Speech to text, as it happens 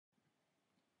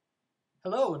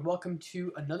Hello and welcome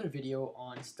to another video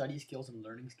on study skills and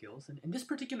learning skills. And in this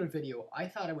particular video, I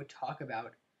thought I would talk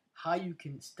about how you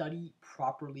can study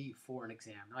properly for an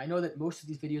exam. Now, I know that most of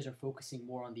these videos are focusing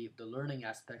more on the learning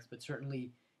aspects, but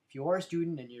certainly if you are a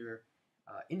student and you're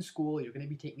in school, you're going to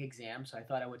be taking exams. So I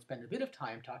thought I would spend a bit of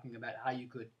time talking about how you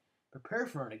could prepare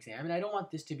for an exam. And I don't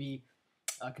want this to be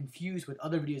confused with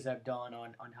other videos I've done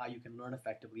on how you can learn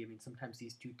effectively. I mean, sometimes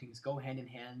these two things go hand in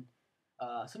hand.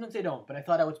 Sometimes they don't, but I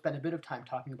thought I would spend a bit of time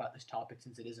talking about this topic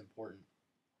since it is important.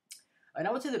 And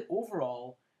I would say that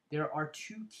overall, there are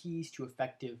two keys to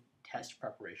effective test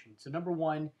preparation. So number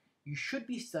one, you should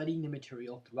be studying the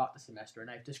material throughout the semester,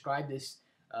 and I've described this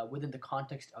within the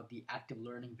context of the active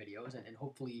learning videos, and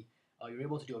hopefully you're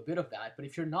able to do a bit of that. But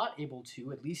if you're not able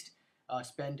to, at least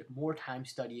spend more time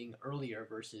studying earlier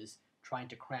versus trying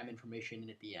to cram information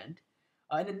in at the end.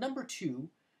 And then number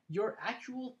two, your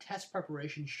actual test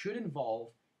preparation should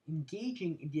involve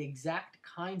engaging in the exact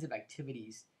kinds of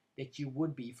activities that you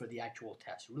would be for the actual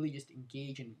test. Really just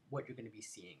engage in what you're going to be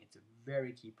seeing. It's a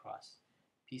very key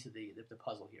piece of the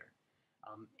puzzle here.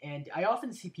 And I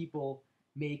often see people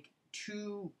make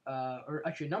or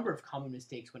actually a number of common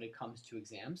mistakes when it comes to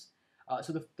exams.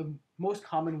 So the most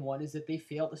common one is that they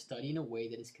fail to study in a way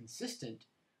that is consistent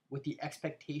with the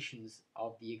expectations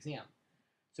of the exam.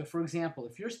 So for example,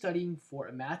 if you're studying for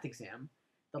a math exam,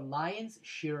 the lion's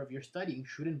share of your studying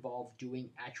should involve doing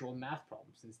actual math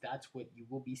problems, since that's what you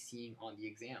will be seeing on the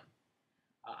exam.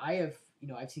 I've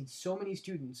seen so many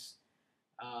students,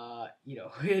 try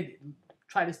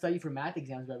to study for math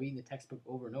exams by reading the textbook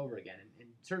over and over again. And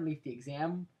certainly if the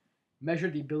exam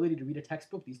measured the ability to read a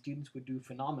textbook, these students would do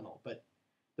phenomenal. But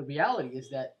the reality is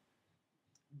that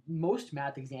most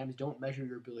math exams don't measure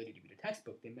your ability to read a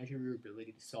textbook. They measure your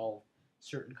ability to solve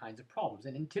certain kinds of problems.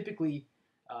 And typically,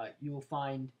 you'll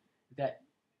find that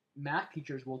math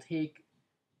teachers will take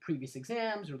previous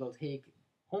exams or they'll take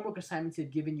homework assignments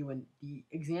they've given you, and the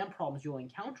exam problems you'll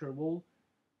encounter will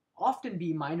often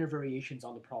be minor variations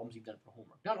on the problems you've done for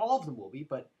homework. Not all of them will be,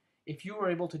 but if you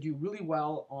are able to do really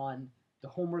well on the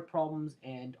homework problems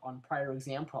and on prior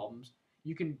exam problems,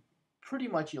 you can pretty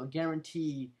much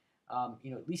guarantee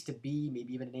at least a B,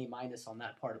 maybe even an A minus on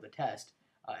that part of the test.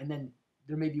 And then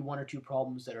there may be one or two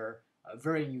problems that are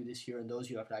very new this year, and those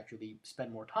you have to actually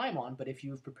spend more time on. But if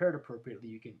you've prepared appropriately,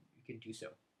 you can do so.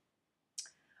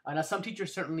 Now, some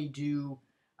teachers certainly do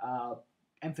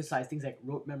emphasize things like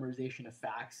rote memorization of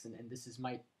facts, and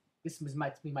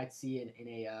we might see in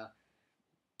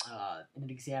an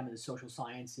exam in the social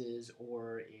sciences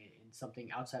or in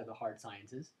something outside of the hard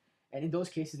sciences. And in those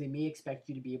cases, they may expect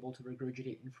you to be able to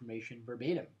regurgitate information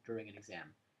verbatim during an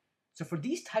exam. So for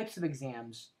these types of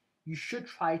exams, you should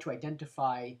try to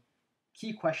identify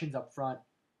key questions up front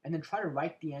and then try to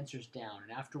write the answers down.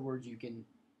 And afterwards, you can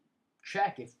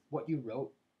check if what you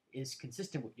wrote is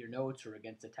consistent with your notes or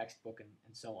against the textbook and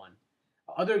so on.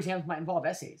 Other exams might involve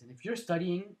essays. And if your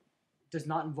studying does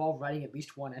not involve writing at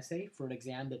least one essay for an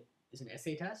exam that is an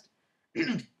essay test,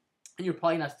 and you're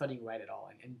probably not studying right at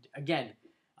all. And again,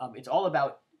 it's all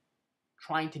about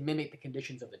trying to mimic the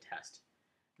conditions of the test.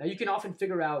 Now, you can often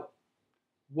figure out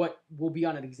what will be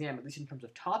on an exam, at least in terms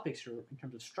of topics or in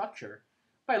terms of structure,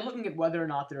 by looking at whether or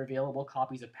not there are available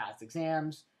copies of past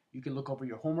exams. You can look over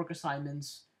your homework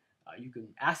assignments. You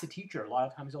can ask the teacher. A lot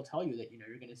of times they'll tell you that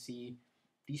you're going to see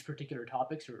these particular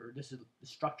topics, or this is the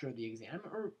structure of the exam.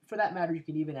 Or for that matter, you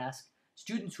can even ask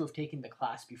students who have taken the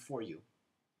class before you.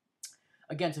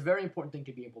 Again, it's a very important thing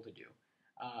to be able to do.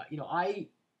 I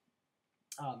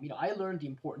learned the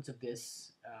importance of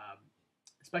this,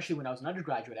 especially when I was an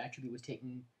undergraduate. I actually was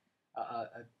taking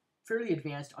a fairly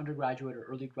advanced undergraduate or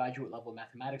early graduate level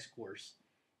mathematics course.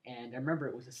 And I remember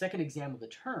it was the second exam of the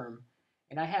term,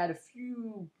 and I had a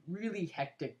few really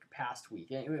hectic past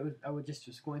week. I was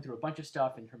just going through a bunch of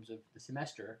stuff in terms of the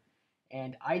semester,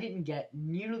 and I didn't get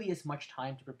nearly as much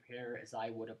time to prepare as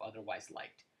I would have otherwise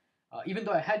liked, even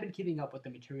though I had been keeping up with the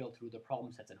material through the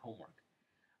problem sets and homework.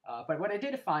 But what I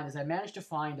did find is I managed to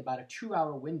find about a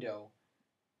 2-hour window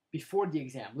before the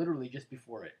exam, literally just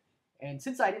before it. And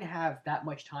since I didn't have that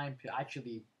much time to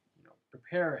actually,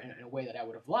 prepare in a way that I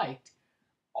would have liked,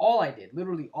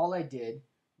 literally all I did,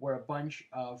 were a bunch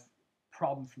of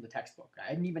problems from the textbook.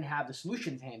 I didn't even have the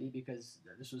solutions handy because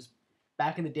this was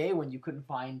back in the day when you couldn't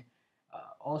find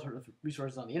all sorts of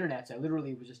resources on the internet. So I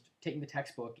literally was just taking the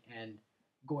textbook and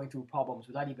going through problems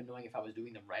without even knowing if I was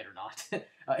doing them right or not.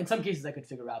 In some cases, I could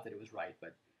figure out that it was right,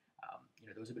 but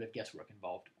there was a bit of guesswork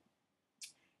involved.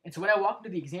 And so when I walked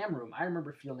into the exam room, I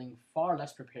remember feeling far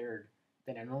less prepared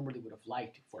than I normally would have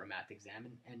liked for a math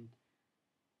exam, and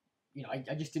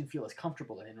I just didn't feel as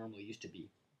comfortable as I normally used to be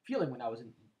feeling when I was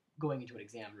going into an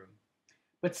exam room.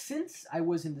 But since I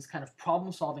was in this kind of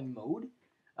problem-solving mode,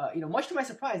 much to my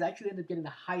surprise, I actually ended up getting the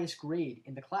highest grade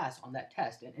in the class on that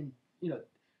test. And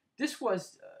this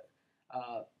was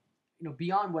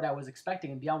beyond what I was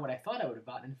expecting and beyond what I thought I would have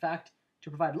gotten. In fact, to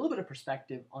provide a little bit of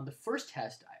perspective, on the first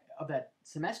test of that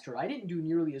semester, I didn't do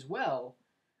nearly as well,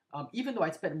 even though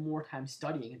I'd spent more time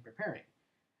studying and preparing.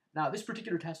 Now, this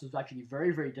particular test was actually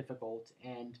very, very difficult,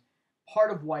 and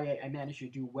part of why I managed to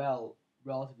do well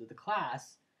relative to the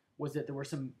class was that there were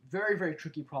some very, very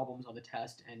tricky problems on the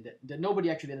test, and that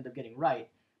nobody actually ended up getting right.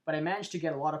 But I managed to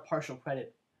get a lot of partial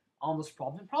credit on those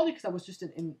problems, and probably because I was just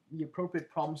in the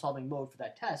appropriate problem-solving mode for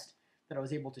that test that I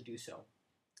was able to do so.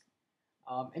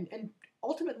 And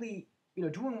ultimately,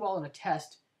 doing well in a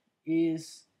test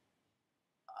is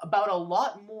about a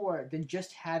lot more than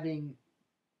just having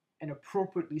an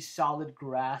appropriately solid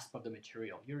grasp of the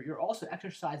material. You're also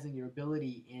exercising your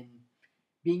ability in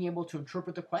being able to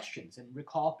interpret the questions and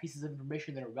recall pieces of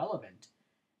information that are relevant,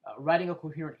 writing a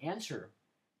coherent answer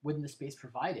within the space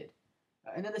provided.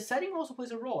 And then the setting also plays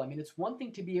a role. I mean, it's one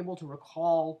thing to be able to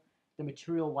recall the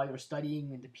material while you're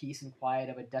studying in the peace and quiet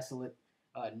of a desolate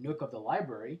nook of the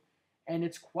library, and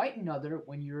it's quite another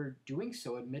when you're doing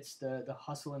so amidst the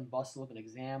hustle and bustle of an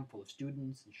exam full of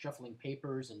students and shuffling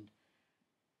papers and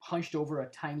hunched over a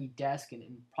tiny desk and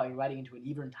probably writing into an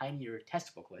even tinier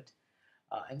test booklet.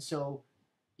 And so,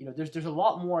 there's a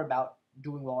lot more about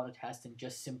doing well on a test than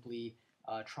just simply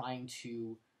trying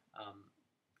to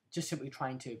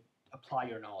apply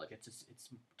your knowledge. It's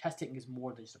test taking is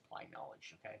more than just applying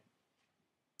knowledge. Okay.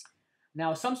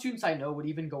 Now, some students I know would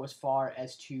even go as far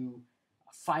as to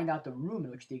find out the room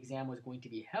in which the exam was going to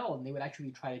be held, and they would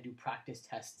actually try to do practice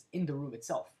tests in the room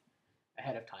itself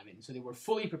ahead of time. And so they were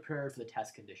fully prepared for the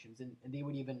test conditions, and they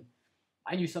would even,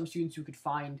 I knew some students who could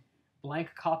find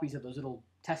blank copies of those little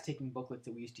test-taking booklets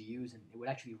that we used to use, and they would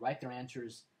actually write their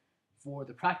answers for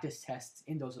the practice tests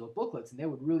in those little booklets, and they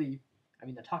would really,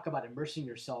 they talk about immersing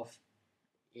yourself,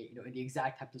 in the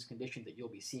exact types of conditions that you'll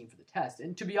be seeing for the test.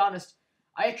 And to be honest,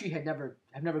 I actually have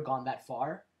never gone that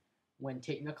far when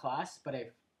taking a class, but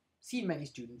I've seen many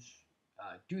students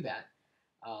do that.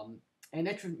 And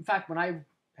in fact, when I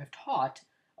have taught,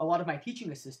 a lot of my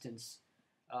teaching assistants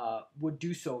would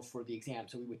do so for the exam.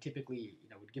 So we would typically,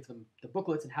 would give them the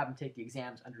booklets and have them take the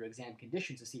exams under exam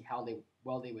conditions to see how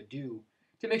well they would do,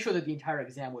 to make sure that the entire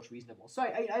exam was reasonable. So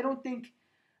I don't think,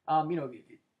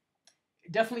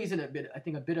 it definitely isn't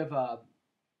a bit of a,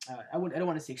 I don't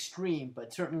want to say extreme,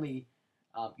 but certainly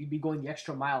you'd be going the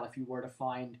extra mile if you were to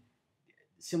find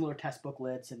similar test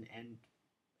booklets and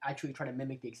actually try to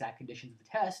mimic the exact conditions of the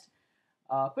test.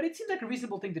 But it seems like a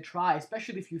reasonable thing to try,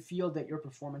 especially if you feel that your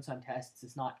performance on tests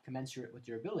is not commensurate with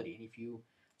your ability. And if you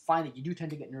find that you do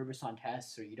tend to get nervous on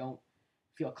tests, or you don't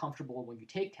feel comfortable when you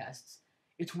take tests,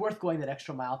 it's worth going that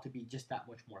extra mile to be just that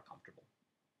much more comfortable.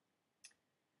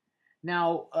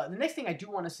 Now, the next thing I do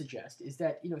want to suggest is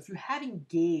that, if you have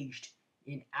engaged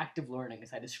in active learning,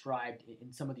 as I described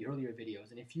in some of the earlier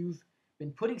videos, and if you've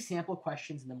been putting sample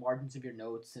questions in the margins of your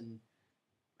notes and,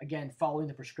 again, following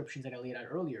the prescriptions that I laid out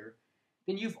earlier,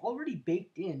 then you've already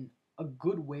baked in a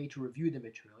good way to review the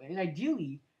material. And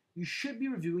ideally, you should be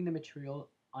reviewing the material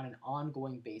on an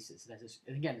ongoing basis,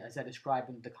 as I described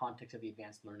in the context of the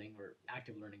advanced learning or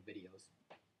active learning videos.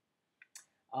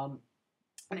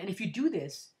 And if you do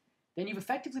this, then you've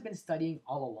effectively been studying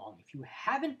all along. If you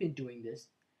haven't been doing this,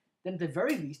 then at the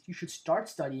very least, you should start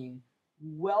studying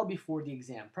well before the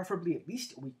exam, preferably at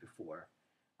least a week before,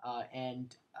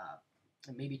 and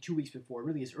maybe 2 weeks before,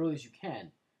 really as early as you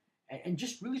can, and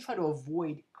just really try to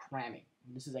avoid cramming.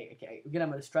 And this is, again, I'm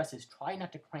going to stress this, try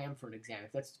not to cram for an exam.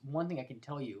 If that's one thing I can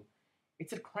tell you,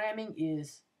 it's that cramming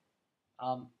is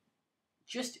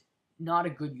just not a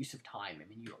good use of time.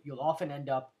 You'll often end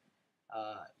up,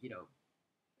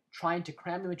 trying to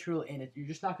cram the material in. You're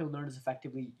just not going to learn as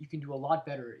effectively. You can do a lot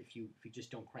better if you just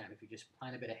don't cram, if you just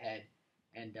plan a bit ahead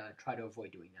and try to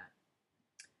avoid doing that.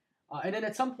 And then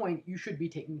at some point, you should be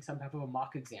taking some type of a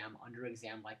mock exam under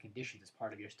exam-like conditions as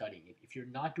part of your studying. If you're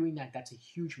not doing that, that's a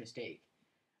huge mistake.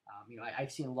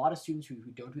 I've seen a lot of students who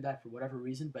don't do that for whatever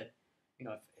reason, but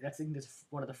that's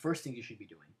one of the first things you should be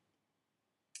doing.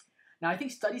 Now, I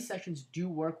think study sessions do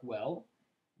work well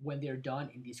when they're done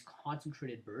in these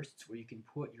concentrated bursts where you can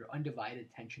put your undivided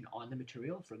attention on the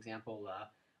material. For example,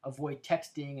 avoid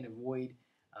texting and avoid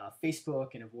Facebook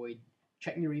and avoid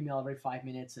checking your email every 5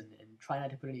 minutes, and try not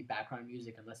to put any background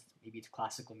music unless maybe it's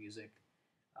classical music,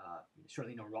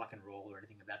 certainly no rock and roll or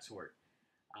anything of that sort.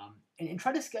 And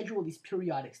try to schedule these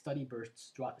periodic study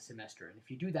bursts throughout the semester. And if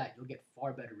you do that, you'll get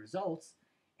far better results,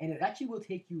 and it actually will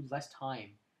take you less time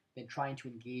than trying to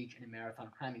engage in a marathon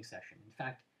cramming session. In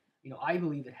fact, I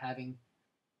believe that having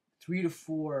 3 to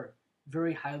 4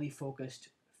 very highly focused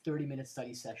 30-minute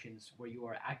study sessions where you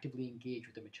are actively engaged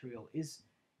with the material is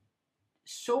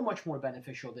so much more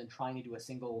beneficial than trying to do a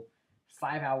single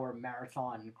 5-hour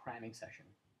marathon cramming session.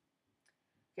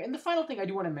 Okay, and the final thing I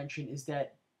do want to mention is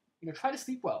that try to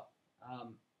sleep well.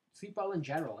 Sleep well in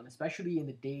general, and especially in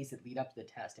the days that lead up to the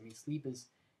test. I mean, sleep is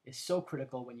so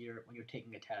critical when you're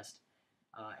taking a test.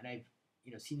 And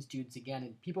I've seen students again,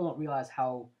 and people don't realize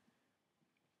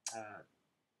uh,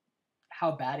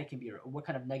 how bad it can be, or what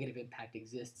kind of negative impact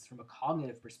exists from a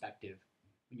cognitive perspective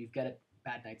when you've got a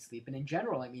bad night's sleep. And in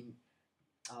general, I mean,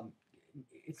 um,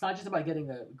 it's not just about getting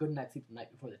a good night's sleep the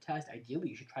night before the test. Ideally,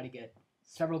 you should try to get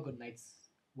several good nights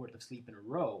worth of sleep in a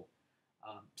row,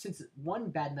 since one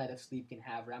bad night of sleep can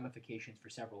have ramifications for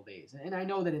several days. And I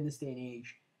know that in this day and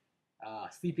age,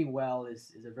 sleeping well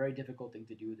is a very difficult thing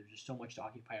to do. There's just so much to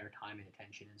occupy our time and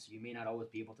attention, and so you may not always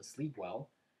be able to sleep well,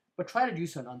 but try to do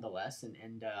so nonetheless.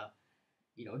 And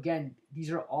again,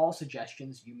 these are all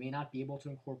suggestions. You may not be able to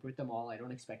incorporate them all. I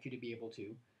don't expect you to be able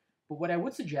to. But what I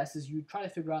would suggest is you try to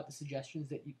figure out the suggestions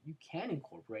that you can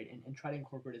incorporate, and try to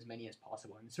incorporate as many as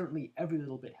possible. And certainly every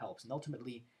little bit helps. And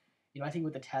ultimately, I think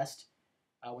with the test,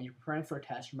 when you're preparing for a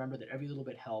test, remember that every little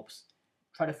bit helps.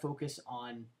 Try to focus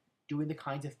on doing the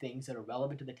kinds of things that are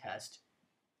relevant to the test,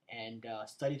 and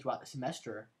study throughout the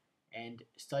semester, and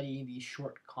studying these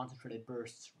short, concentrated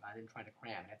bursts rather than trying to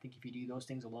cram. And I think if you do those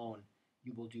things alone,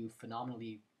 you will do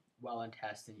phenomenally well on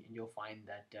tests, and you'll find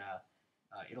that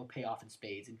it'll pay off in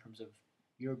spades in terms of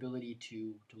your ability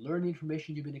to learn the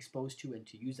information you've been exposed to and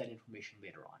to use that information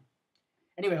later on.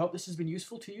 Anyway, I hope this has been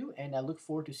useful to you, and I look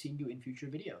forward to seeing you in future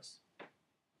videos.